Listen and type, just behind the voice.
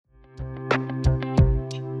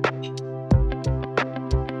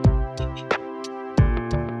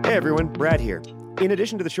Hey everyone, Brad here. In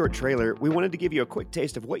addition to the short trailer, we wanted to give you a quick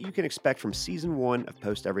taste of what you can expect from Season 1 of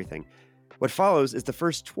Post Everything. What follows is the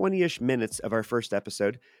first 20-ish minutes of our first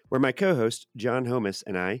episode, where my co-host, John Homus,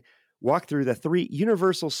 and I walk through the 3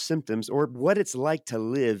 universal symptoms, or what it's like to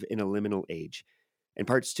live in a liminal age. In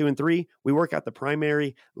parts 2 and 3, we work out the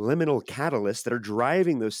primary liminal catalysts that are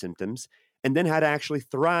driving those symptoms, and then how to actually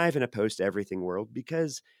thrive in a post-everything world,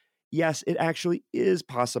 because yes, it actually is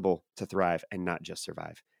possible to thrive and not just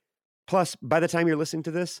survive. Plus, by the time you're listening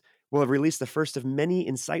to this, we'll have released the first of many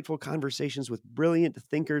insightful conversations with brilliant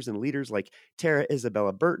thinkers and leaders like Tara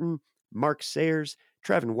Isabella Burton, Mark Sayers,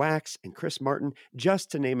 Trevin Wax, and Chris Martin,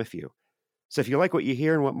 just to name a few. So if you like what you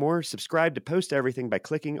hear and want more, subscribe to Post Everything by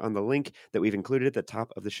clicking on the link that we've included at the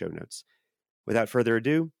top of the show notes. Without further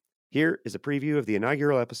ado, here is a preview of the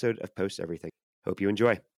inaugural episode of Post Everything. Hope you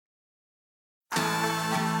enjoy.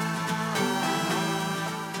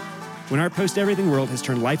 When our post-everything world has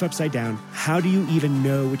turned life upside down, how do you even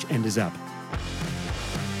know which end is up?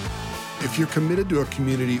 If you're committed to a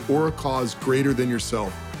community or a cause greater than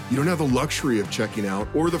yourself, you don't have the luxury of checking out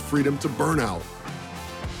or the freedom to burn out.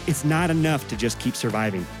 It's not enough to just keep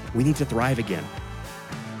surviving. We need to thrive again.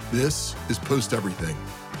 This is Post Everything,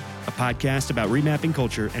 a podcast about remapping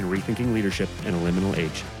culture and rethinking leadership in a liminal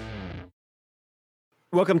age.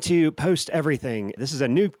 Welcome to Post Everything. This is a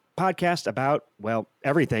new podcast about, well,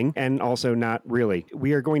 everything, and also not really.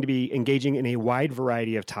 We are going to be engaging in a wide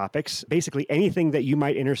variety of topics, basically anything that you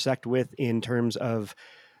might intersect with in terms of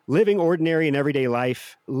living ordinary and everyday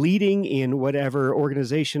life, leading in whatever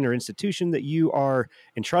organization or institution that you are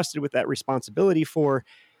entrusted with that responsibility for,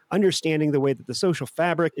 understanding the way that the social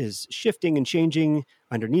fabric is shifting and changing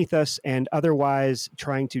underneath us, and otherwise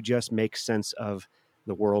trying to just make sense of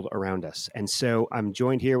the world around us. And so I'm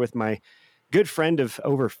joined here with my good friend of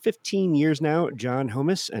over 15 years now, John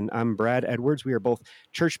Homus, and I'm Brad Edwards. We are both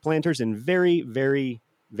church planters in very, very,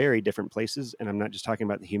 very different places, and I'm not just talking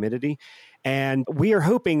about the humidity. And we are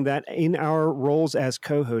hoping that in our roles as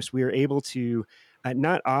co-hosts, we are able to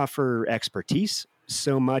not offer expertise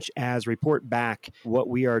so much as report back what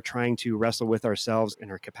we are trying to wrestle with ourselves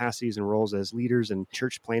in our capacities and roles as leaders and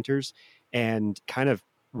church planters, and kind of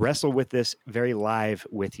wrestle with this very live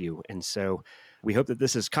with you. And so we hope that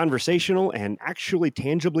this is conversational and actually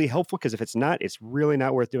tangibly helpful, because if it's not, it's really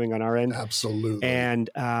not worth doing on our end. Absolutely. And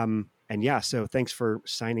yeah, so thanks for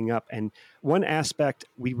signing up. And one aspect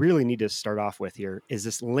we really need to start off with here is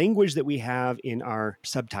this language that we have in our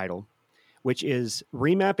subtitle, which is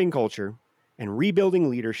remapping culture and rebuilding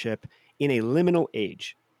leadership in a liminal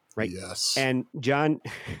age, right? Yes. And John,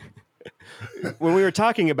 when we were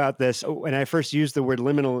talking about this, when I first used the word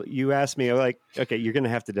liminal, you asked me, like, okay, you're going to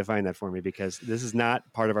have to define that for me, because this is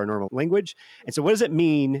not part of our normal language. And so what does it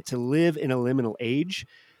mean to live in a liminal age?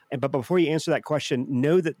 But before you answer that question,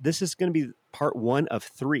 know that this is going to be part 1 of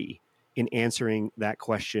 3 in answering that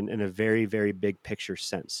question in a very, very big picture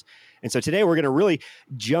sense. And so today we're going to really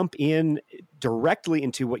jump in directly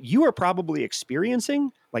into what you are probably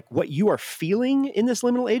experiencing, like what you are feeling in this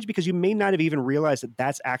liminal age, because you may not have even realized that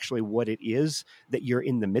that's actually what it is that you're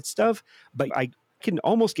in the midst of. But I can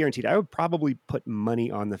almost guarantee that I would probably put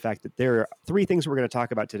money on the fact that there are 3 things we're going to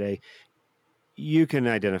talk about today you can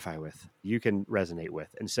identify with, you can resonate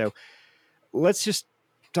with. And so let's just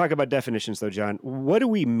talk about definitions, though, John. What do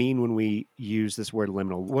we mean when we use this word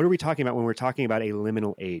liminal? What are we talking about when we're talking about a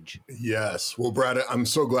liminal age? Yes. Well, Brad, I'm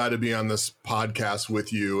so glad to be on this podcast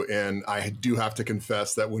with you. And I do have to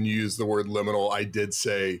confess that when you use the word liminal, I did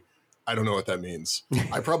say, I don't know what that means.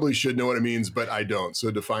 I probably should know what it means, but I don't. So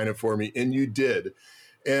define it for me. And you did.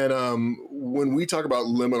 And when we talk about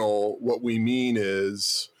liminal, what we mean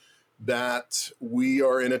is that we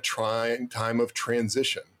are in a time of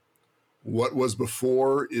transition. What was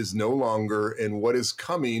before is no longer, and what is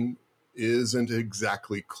coming isn't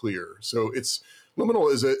exactly clear. So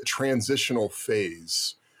liminal is a transitional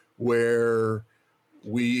phase where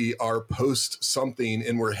we are post something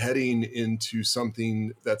and we're heading into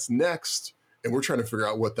something that's next, and we're trying to figure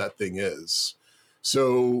out what that thing is.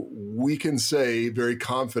 So we can say very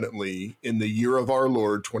confidently, in the year of our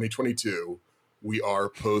Lord, 2022, we are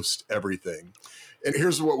post everything. And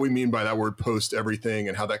here's what we mean by that word post everything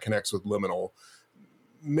and how that connects with liminal.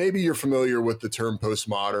 Maybe you're familiar with the term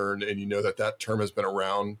postmodern, and you know that term has been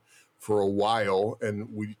around for a while,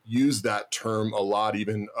 and we use that term a lot,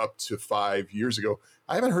 even up to 5 years ago.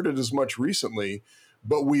 I haven't heard it as much recently,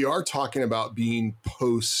 but we are talking about being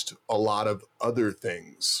post a lot of other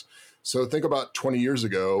things. So think about 20 years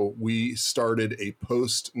ago, we started a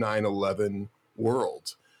post 9/11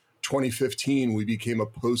 world. 2015, we became a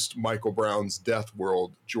post Michael Brown's death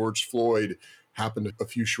world. George Floyd happened a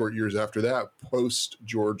few short years after that, post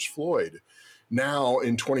George Floyd. Now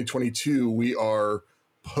in 2022, we are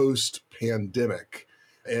post pandemic.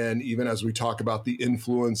 And even as we talk about the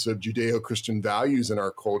influence of Judeo-Christian values in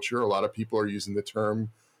our culture, a lot of people are using the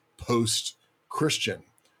term post-Christian.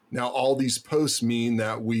 Now, all these posts mean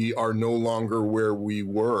that we are no longer where we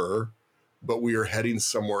were, but we are heading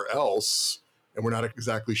somewhere else. And we're not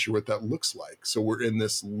exactly sure what that looks like. So we're in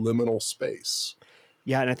this liminal space.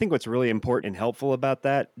 Yeah. And I think what's really important and helpful about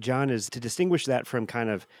that, John, is to distinguish that from kind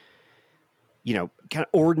of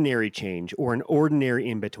ordinary change or an ordinary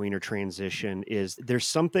in-between or transition. Is there's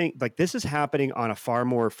something like this is happening on a far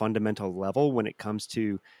more fundamental level when it comes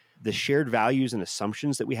to the shared values and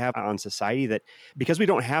assumptions that we have on society, that because we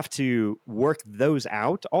don't have to work those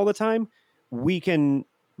out all the time, we can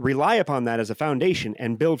rely upon that as a foundation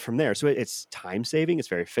and build from there. So it's time saving, it's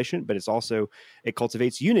very efficient, but it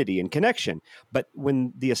cultivates unity and connection. But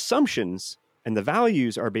when the assumptions and the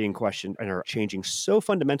values are being questioned and are changing so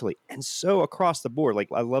fundamentally and so across the board. Like,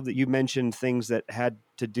 I love that you mentioned things that had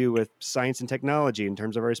to do with science and technology in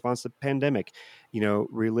terms of our response to the pandemic,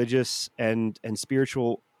 religious and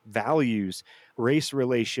spiritual values, race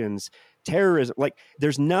relations, terrorism. Like,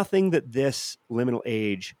 there's nothing that this liminal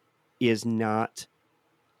age is not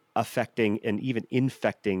affecting and even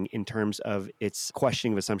infecting in terms of its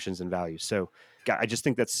questioning of assumptions and values. So, God, I just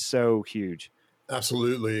think that's so huge.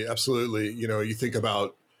 Absolutely. Absolutely. You think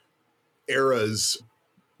about eras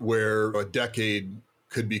where a decade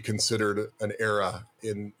could be considered an era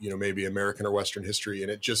in, maybe American or Western history.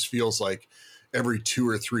 And it just feels like every 2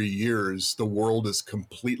 or 3 years, the world is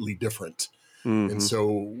completely different. Mm-hmm. And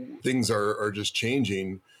so things are just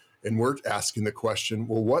changing. And we're asking the question,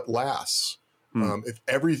 well, what lasts? If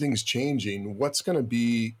everything's changing, what's going to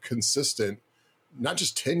be consistent, not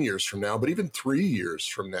just 10 years from now, but even 3 years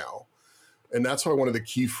from now? And that's why one of the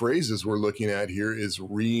key phrases we're looking at here is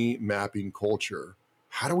remapping culture.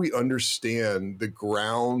 How do we understand the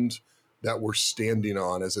ground that we're standing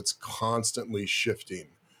on as it's constantly shifting?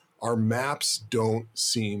 Our maps don't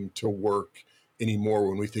seem to work anymore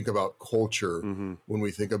when we think about culture, when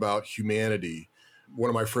we think about humanity. One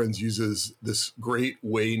of my friends uses this great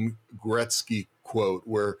Wayne Gretzky quote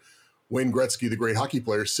where Wayne Gretzky, the great hockey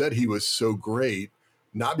player, said he was so great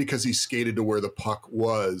not because he skated to where the puck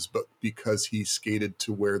was, but because he skated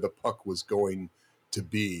to where the puck was going to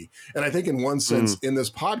be. And I think in one sense, in this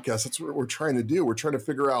podcast, that's what we're trying to do. We're trying to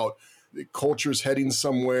figure out the culture's heading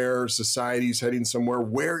somewhere, society's heading somewhere.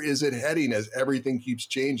 Where is it heading as everything keeps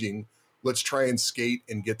changing? Let's try and skate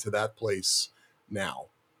and get to that place now.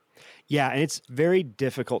 Yeah, and it's very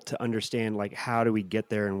difficult to understand, like, how do we get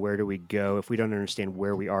there and where do we go if we don't understand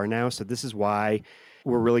where we are now. So this is why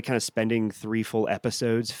we're really kind of spending 3 full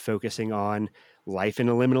episodes focusing on life in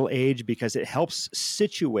a liminal age, because it helps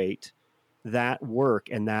situate that work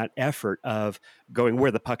and that effort of going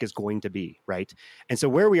where the puck is going to be, right? And so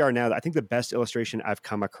where we are now, I think the best illustration I've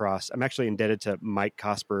come across, I'm actually indebted to Mike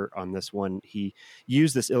Cosper on this one. He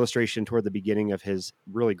used this illustration toward the beginning of his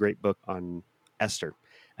really great book on Esther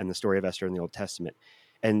and the story of Esther in the Old Testament.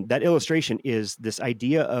 And that illustration is this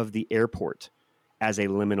idea of the airport as a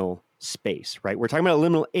liminal space, right? We're talking about a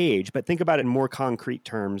liminal age, but think about it in more concrete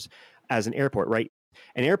terms as an airport, right?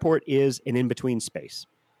 An airport is an in-between space.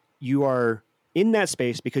 You are in that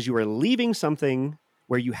space because you are leaving something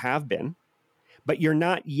where you have been, but you're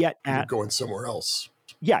not yet You're going somewhere else.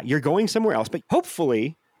 Yeah, you're going somewhere else, but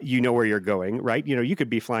hopefully you know where you're going, right? You could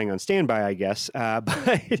be flying on standby, I guess,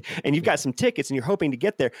 but and you've got some tickets and you're hoping to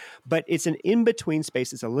get there, but it's an in-between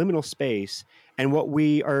space. It's a liminal space. And what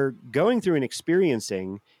we are going through and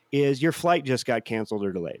experiencing is your flight just got canceled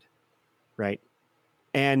or delayed, right?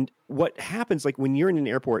 And what happens, like when you're in an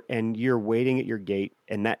airport and you're waiting at your gate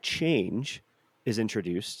and that change is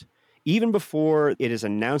introduced, even before it is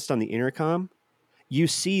announced on the intercom, you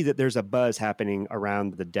see that there's a buzz happening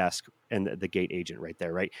around the desk and the gate agent right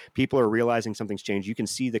there, right? People are realizing something's changed. You can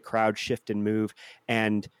see the crowd shift and move,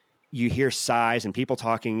 and you hear sighs and people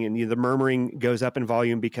talking, and the murmuring goes up in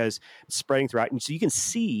volume because it's spreading throughout. And so you can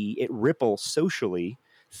see it ripple socially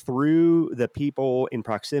through the people in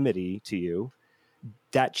proximity to you.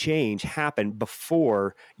 That change happened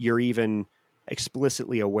before you're even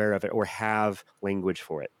explicitly aware of it or have language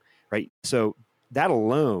for it, right? So that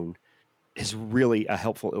alone is really a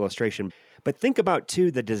helpful illustration. But think about,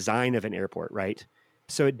 too, the design of an airport, right?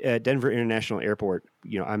 So at Denver International Airport,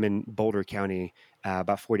 I'm in Boulder County,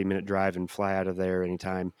 about 40-minute drive, and fly out of there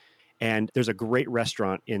anytime. And there's a great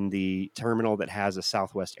restaurant in the terminal that has a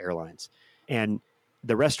Southwest Airlines. And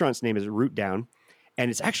the restaurant's name is Root Down. And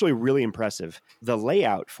it's actually really impressive. The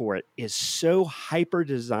layout for it is so hyper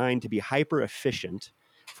designed to be hyper efficient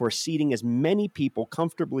for seating as many people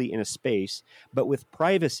comfortably in a space, but with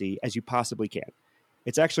privacy as you possibly can.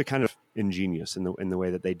 It's actually kind of ingenious in the way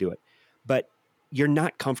that they do it. But you're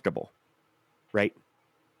not comfortable, right?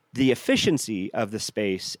 The efficiency of the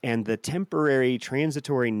space and the temporary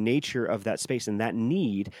transitory nature of that space and that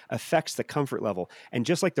need affects the comfort level. And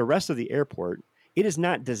just like the rest of the airport, it is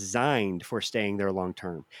not designed for staying there long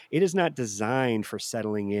term. It is not designed for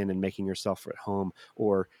settling in and making yourself at home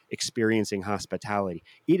or experiencing hospitality.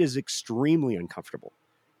 It is extremely uncomfortable.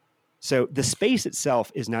 So the space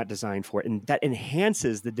itself is not designed for it, and that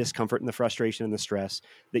enhances the discomfort and the frustration and the stress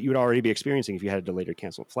that you would already be experiencing if you had a delayed or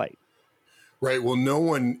canceled flight. Right. Well, no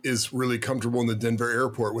one is really comfortable in the Denver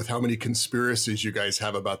airport with how many conspiracies you guys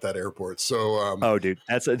have about that airport. So, oh, dude,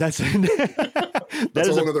 that's that's a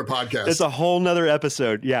whole other podcast. It's a whole nother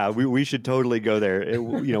episode. Yeah, we should totally go there.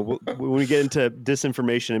 When we get into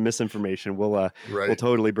disinformation and misinformation, we'll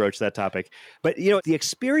totally broach that topic. But the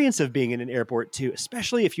experience of being in an airport too,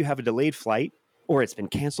 especially if you have a delayed flight or it's been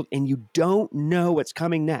canceled and you don't know what's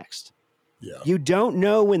coming next. Yeah, you don't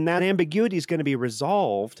know when that ambiguity is going to be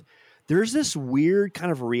resolved. There's this weird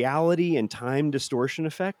kind of reality and time distortion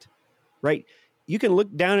effect, right? You can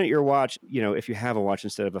look down at your watch, if you have a watch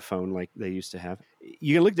instead of a phone like they used to have.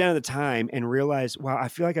 You can look down at the time and realize, wow, I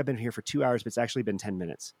feel like I've been here for 2 hours, but it's actually been 10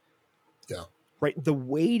 minutes. Yeah. Right? The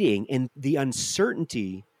waiting and the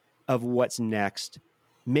uncertainty of what's next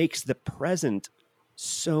makes the present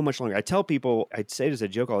so much longer. I tell people, I'd say it as a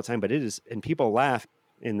joke all the time, but it is, and people laugh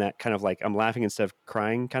in that kind of like I'm laughing instead of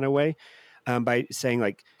crying kind of way by saying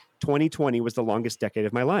like, 2020 was the longest decade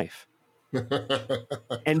of my life.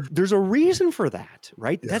 And there's a reason for that,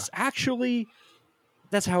 right? Yeah.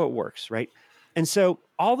 That's how it works, right? And so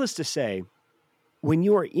all this to say, when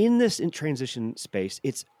you are in this transition space,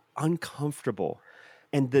 it's uncomfortable.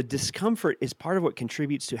 And the discomfort is part of what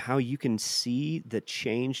contributes to how you can see the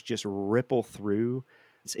change just ripple through.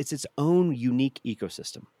 It's its own unique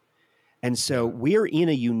ecosystem. And so we're in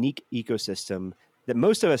a unique ecosystem that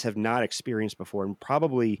most of us have not experienced before, and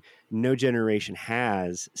probably no generation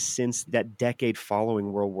has since that decade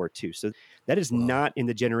following World War II. So that is not in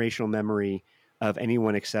the generational memory of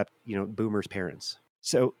anyone except, boomers' parents.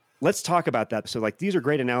 So let's talk about that. So like these are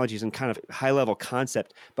great analogies and kind of high level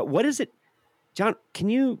concept, but what is it, John, can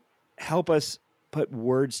you help us put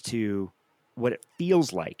words to what it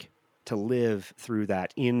feels like to live through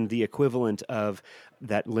that in the equivalent of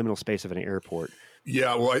that liminal space of an airport?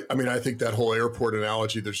 Yeah, well, I think that whole airport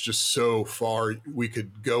analogy, there's just so far we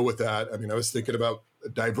could go with that. I was thinking about a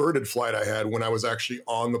diverted flight I had when I was actually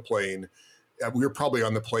on the plane. We were probably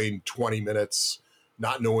on the plane 20 minutes,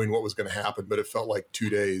 not knowing what was going to happen, but it felt like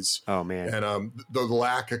 2 days. Oh, man. And the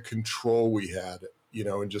lack of control we had,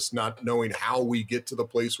 and just not knowing how we get to the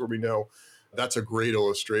place where we know, that's a great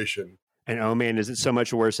illustration. And oh, man, is it so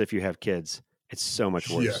much worse if you have kids? It's so much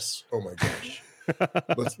worse. Yes. Oh, my gosh.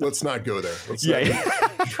 let's not go there.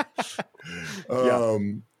 Well,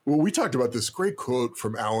 we talked about this great quote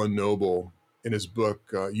from Alan Noble in his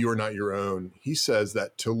book, You Are Not Your Own. He says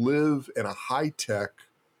that to live in a high-tech,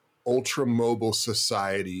 ultra-mobile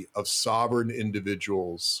society of sovereign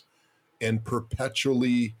individuals and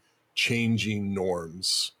perpetually changing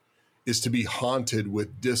norms is to be haunted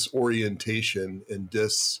with disorientation and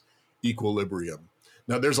disequilibrium.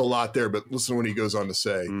 Now, there's a lot there, but listen to what he goes on to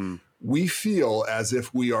say. We feel as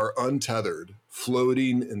if we are untethered,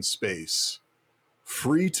 floating in space,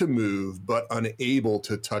 free to move, but unable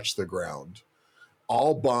to touch the ground.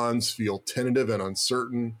 All bonds feel tentative and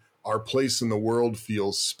uncertain. Our place in the world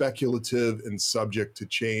feels speculative and subject to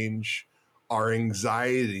change. Our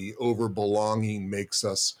anxiety over belonging makes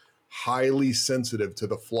us highly sensitive to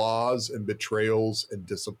the flaws and betrayals and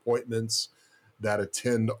disappointments that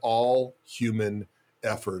attend all human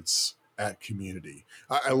efforts at community.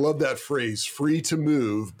 I love that phrase, free to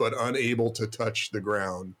move, but unable to touch the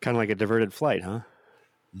ground. Kind of like a diverted flight, huh?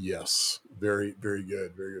 Yes. Very, very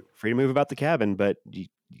good. Very good. Free to move about the cabin, but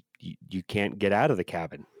you can't get out of the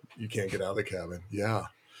cabin. You can't get out of the cabin. Yeah.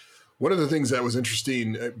 One of the things that was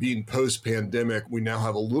interesting being post-pandemic, we now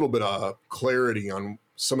have a little bit of clarity on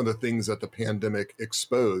some of the things that the pandemic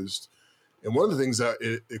exposed. And one of the things that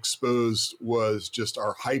it exposed was just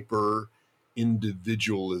our hyper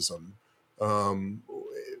individualism.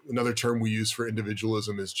 Another term we use for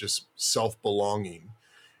individualism is just self-belonging.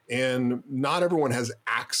 And not everyone has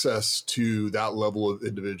access to that level of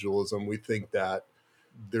individualism. We think that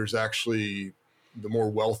there's actually, the more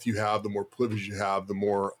wealth you have, the more privilege you have, the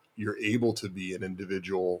more you're able to be an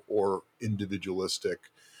individual or individualistic.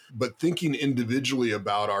 But thinking individually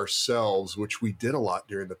about ourselves, which we did a lot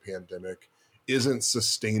during the pandemic, isn't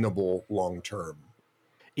sustainable long-term.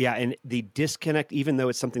 Yeah, and the disconnect, even though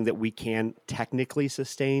it's something that we can technically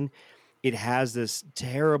sustain, it has this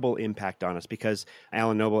terrible impact on us because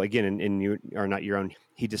Alan Noble, again, in You Are Not Your Own,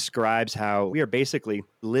 he describes how we are basically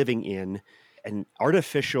living in an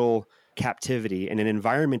artificial captivity and an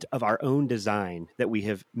environment of our own design that we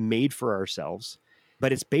have made for ourselves.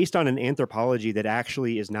 But it's based on an anthropology that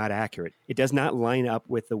actually is not accurate. It does not line up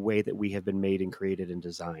with the way that we have been made and created and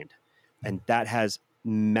designed. And that has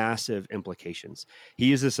massive implications. He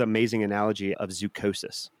uses this amazing analogy of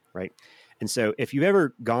zoochosis, right? And so if you've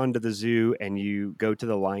ever gone to the zoo and you go to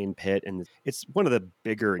the lion pit, and it's one of the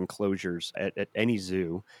bigger enclosures at any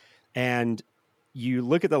zoo, and you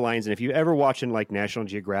look at the lions, and if you ever watch in like National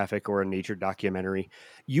Geographic or a nature documentary,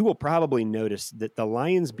 you will probably notice that the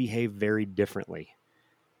lions behave very differently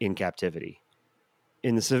in captivity.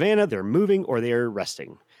 In the savannah, they're moving or they're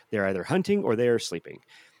resting. They're either hunting or they're sleeping.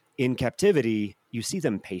 In captivity, you see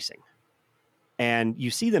them pacing. And you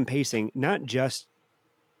see them pacing not just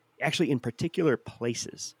actually in particular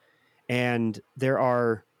places. And there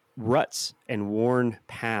are ruts and worn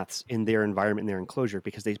paths in their environment, in their enclosure,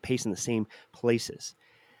 because they pace in the same places.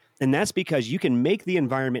 And that's because you can make the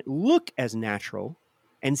environment look as natural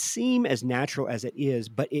and seem as natural as it is,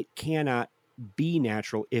 but it cannot be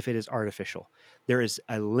natural if it is artificial. There is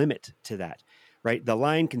a limit to that, right? The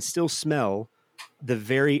lion can still smell the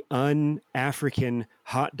very un-African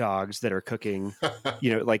hot dogs that are cooking,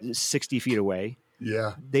 like 60 feet away.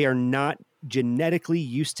 Yeah. They are not genetically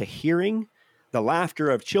used to hearing the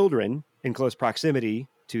laughter of children in close proximity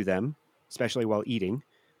to them, especially while eating,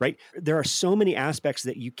 right? There are so many aspects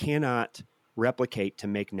that you cannot replicate to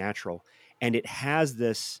make natural. And it has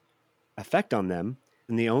this effect on them.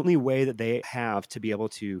 And the only way that they have to be able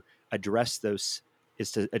to address those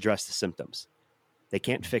is to address the symptoms. They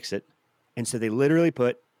can't fix it. And so they literally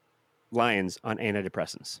put lions on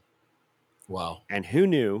antidepressants. Wow. And who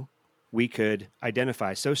knew we could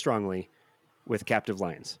identify so strongly with captive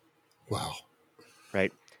lions? Wow.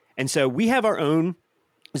 Right. And so we have our own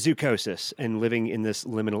zoochosis and living in this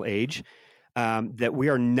liminal age that we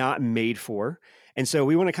are not made for. And so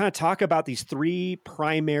we want to kind of talk about these three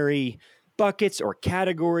primary buckets or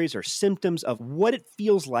categories or symptoms of what it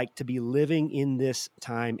feels like to be living in this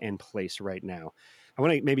time and place right now. I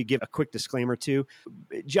want to maybe give a quick disclaimer too.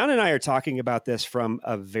 John and I are talking about this from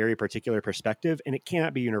a very particular perspective, and it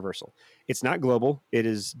cannot be universal. It's not global. It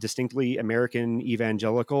is distinctly American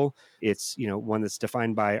evangelical. It's, one that's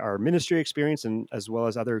defined by our ministry experience and as well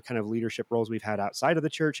as other kind of leadership roles we've had outside of the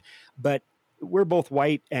church. But we're both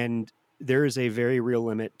white, and there is a very real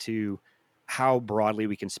limit to how broadly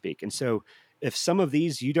we can speak. And so if some of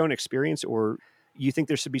these you don't experience or you think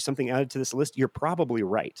there should be something added to this list, you're probably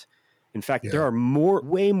right. In fact, there are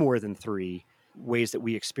way more than three ways that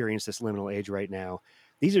we experience this liminal age right now.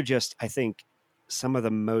 These are just, I think, some of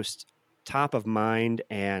the most top of mind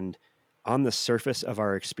and on the surface of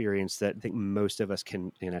our experience that I think most of us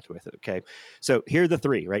can connect with. Okay. So here are the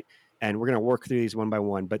three, right? And we're going to work through these one by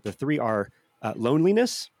one, but the three are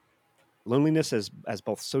loneliness as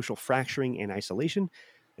both social fracturing and isolation.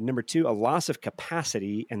 And number two, a loss of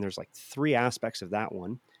capacity. And there's like three aspects of that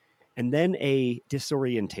one. And then a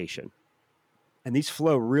disorientation. And these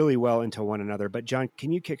flow really well into one another. But John,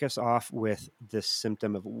 can you kick us off with this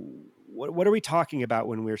symptom of what are we talking about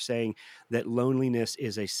when we're saying that loneliness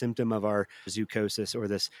is a symptom of our zoochosis or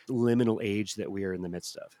this liminal age that we are in the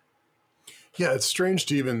midst of? Yeah, it's strange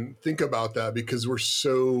to even think about that because we're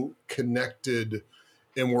so connected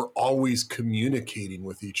and we're always communicating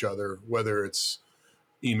with each other, whether it's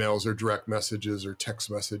emails or direct messages or text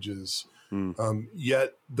messages.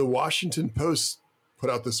 Yet the Washington Post put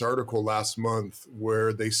out this article last month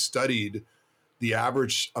where they studied the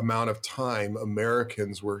average amount of time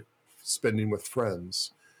Americans were spending with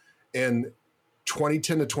friends. And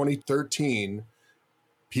 2010 to 2013,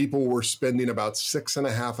 people were spending about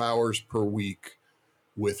 6.5 hours per week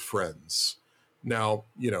with friends. Now,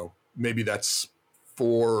 maybe that's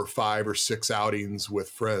 4 or 5 or 6 outings with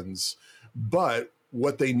friends. But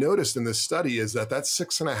what they noticed in this study is that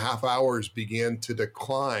 6.5 hours began to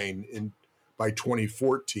decline by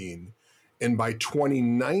 2014. And by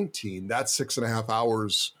 2019, that 6.5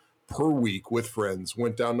 hours per week with friends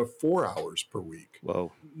went down to 4 hours per week.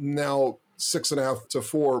 Whoa. Now, 6.5 to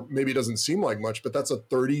 4 maybe doesn't seem like much, but that's a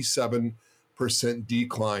 37%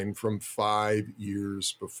 decline from 5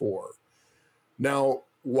 years before. Now,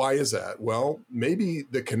 why is that? Well, maybe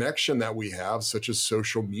the connection that we have, such as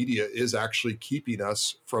social media, is actually keeping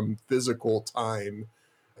us from physical time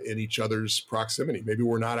in each other's proximity. Maybe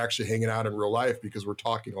we're not actually hanging out in real life because we're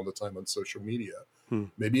talking all the time on social media.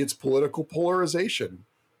 Maybe it's political polarization.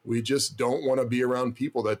 We just don't want to be around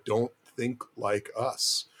people that don't think like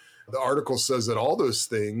us. The article says that all those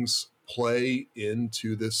things play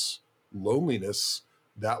into this loneliness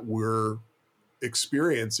that we're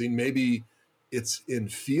experiencing. Maybe it's in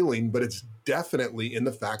feeling, but it's definitely in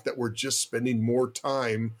the fact that we're just spending more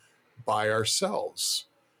time by ourselves.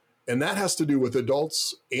 And that has to do with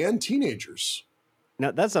adults and teenagers.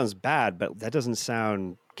 Now, that sounds bad, but that doesn't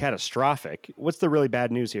sound catastrophic. What's the really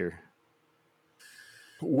bad news here?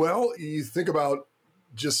 Well, you think about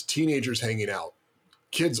just teenagers hanging out.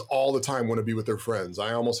 Kids all the time want to be with their friends.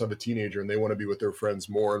 I almost have a teenager and they want to be with their friends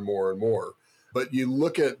more and more and more. But you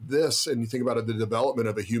look at this and you think about the development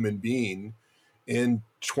of a human being. In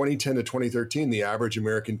 2010 to 2013, the average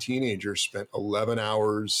American teenager spent 11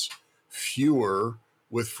 hours fewer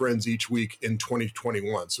with friends each week in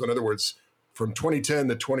 2021. So in other words, from 2010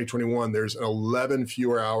 to 2021, there's 11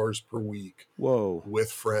 fewer hours per week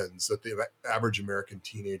with friends that the average American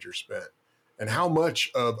teenager spent. And how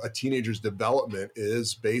much of a teenager's development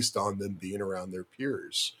is based on them being around their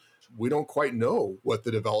peers. We don't quite know what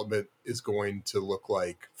the development is going to look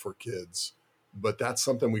like for kids, but that's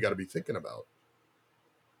something we got to be thinking about.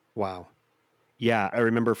 Wow. Yeah, I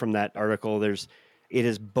remember from that article, it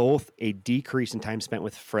is both a decrease in time spent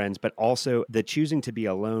with friends, but also the choosing to be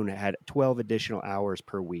alone had 12 additional hours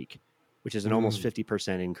per week, which is an almost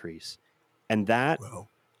 50% increase. And that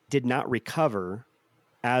did not recover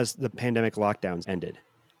as the pandemic lockdowns ended.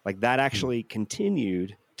 Like that actually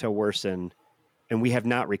continued to worsen, and we have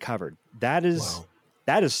not recovered. That is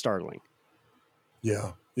startling.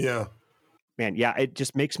 Yeah. Man, yeah, it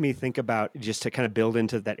just makes me think about, just to kind of build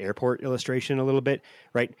into that airport illustration a little bit,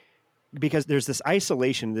 right? Because there's this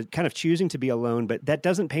isolation, that kind of choosing to be alone, but that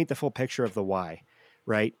doesn't paint the full picture of the why,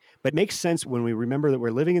 right? But it makes sense when we remember that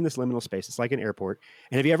we're living in this liminal space. It's like an airport.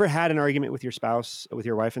 And have you ever had an argument with your spouse, with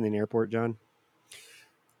your wife in an airport, John?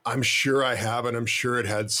 I'm sure I have, and I'm sure it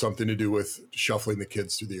had something to do with shuffling the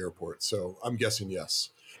kids through the airport. So I'm guessing yes.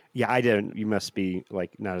 Yeah, I didn't. You must be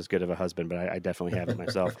like not as good of a husband, but I definitely have it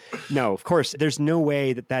myself. No, of course, there's no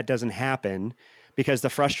way that doesn't happen, because the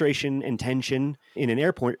frustration and tension in an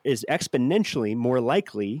airport is exponentially more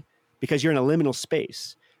likely because you're in a liminal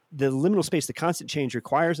space. The liminal space, the constant change,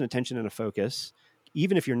 requires an attention and a focus.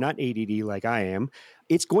 Even if you're not ADD like I am,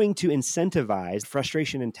 it's going to incentivize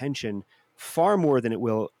frustration and tension far more than it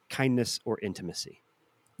will kindness or intimacy.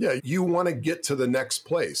 Yeah, you want to get to the next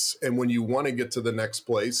place. And when you want to get to the next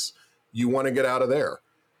place, you want to get out of there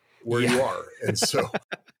where you are. And so...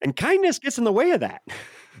 and kindness gets in the way of that.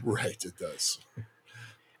 Right, it does.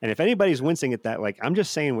 And if anybody's wincing at that, like, I'm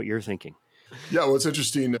just saying what you're thinking. Yeah, well, it's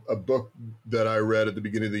interesting. A book that I read at the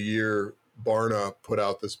beginning of the year, Barna put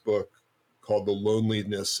out this book called The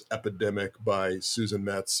Loneliness Epidemic by Susan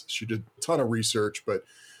Metz. She did a ton of research, but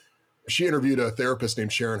she interviewed a therapist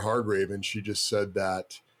named Sharon Hargrave, and she just said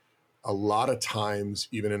that a lot of times,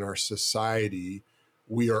 even in our society,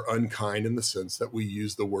 we are unkind in the sense that we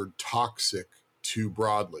use the word toxic too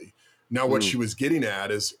broadly. Now, what she was getting at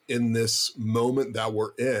is, in this moment that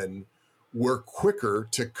we're in, we're quicker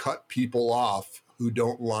to cut people off who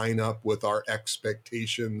don't line up with our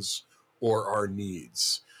expectations or our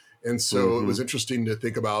needs. And so it was interesting to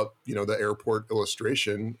think about, the airport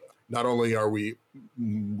illustration. Not only are we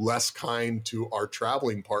less kind to our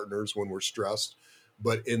traveling partners when we're stressed,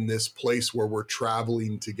 but in this place where we're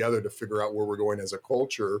traveling together to figure out where we're going as a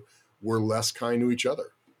culture, we're less kind to each other.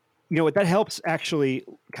 You know what, that helps actually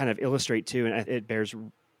kind of illustrate too, and it bears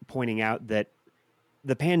pointing out that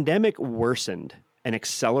the pandemic worsened and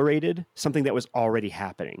accelerated something that was already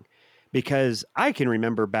happening. Because I can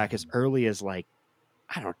remember back as early as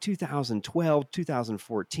 2012,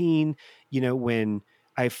 2014, when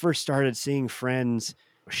I first started seeing friends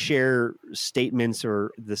share statements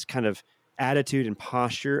or this kind of attitude and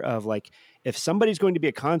posture of like, if somebody's going to be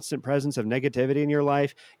a constant presence of negativity in your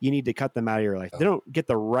life, you need to cut them out of your life. They don't get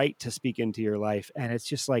the right to speak into your life. And it's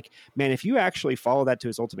just like, man, if you actually follow that to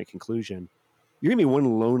its ultimate conclusion, you're going to be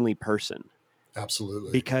one lonely person.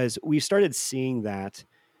 Absolutely. Because we started seeing that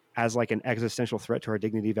as like an existential threat to our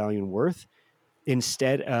dignity, value, and worth,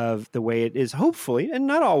 instead of the way it is hopefully, and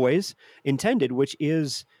not always, intended, which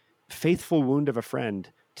is faithful wound of a friend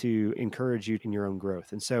to encourage you in your own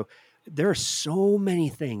growth. And so there are so many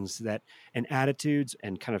things and attitudes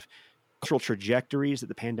and kind of cultural trajectories that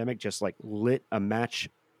the pandemic just like lit a match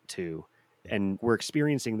to. And we're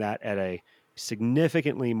experiencing that at a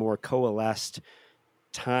significantly more coalesced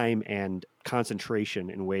time and concentration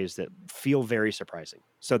in ways that feel very surprising.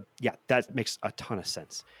 So yeah, that makes a ton of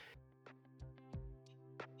sense.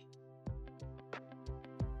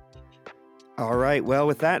 All right. Well,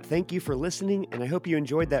 with that, thank you for listening, and I hope you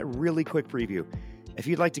enjoyed that really quick preview. If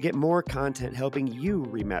you'd like to get more content helping you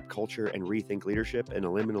remap culture and rethink leadership in a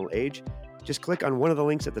liminal age, just click on one of the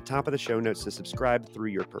links at the top of the show notes to subscribe through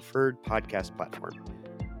your preferred podcast platform.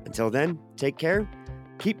 Until then, take care,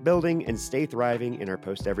 keep building, and stay thriving in our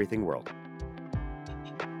post-everything world.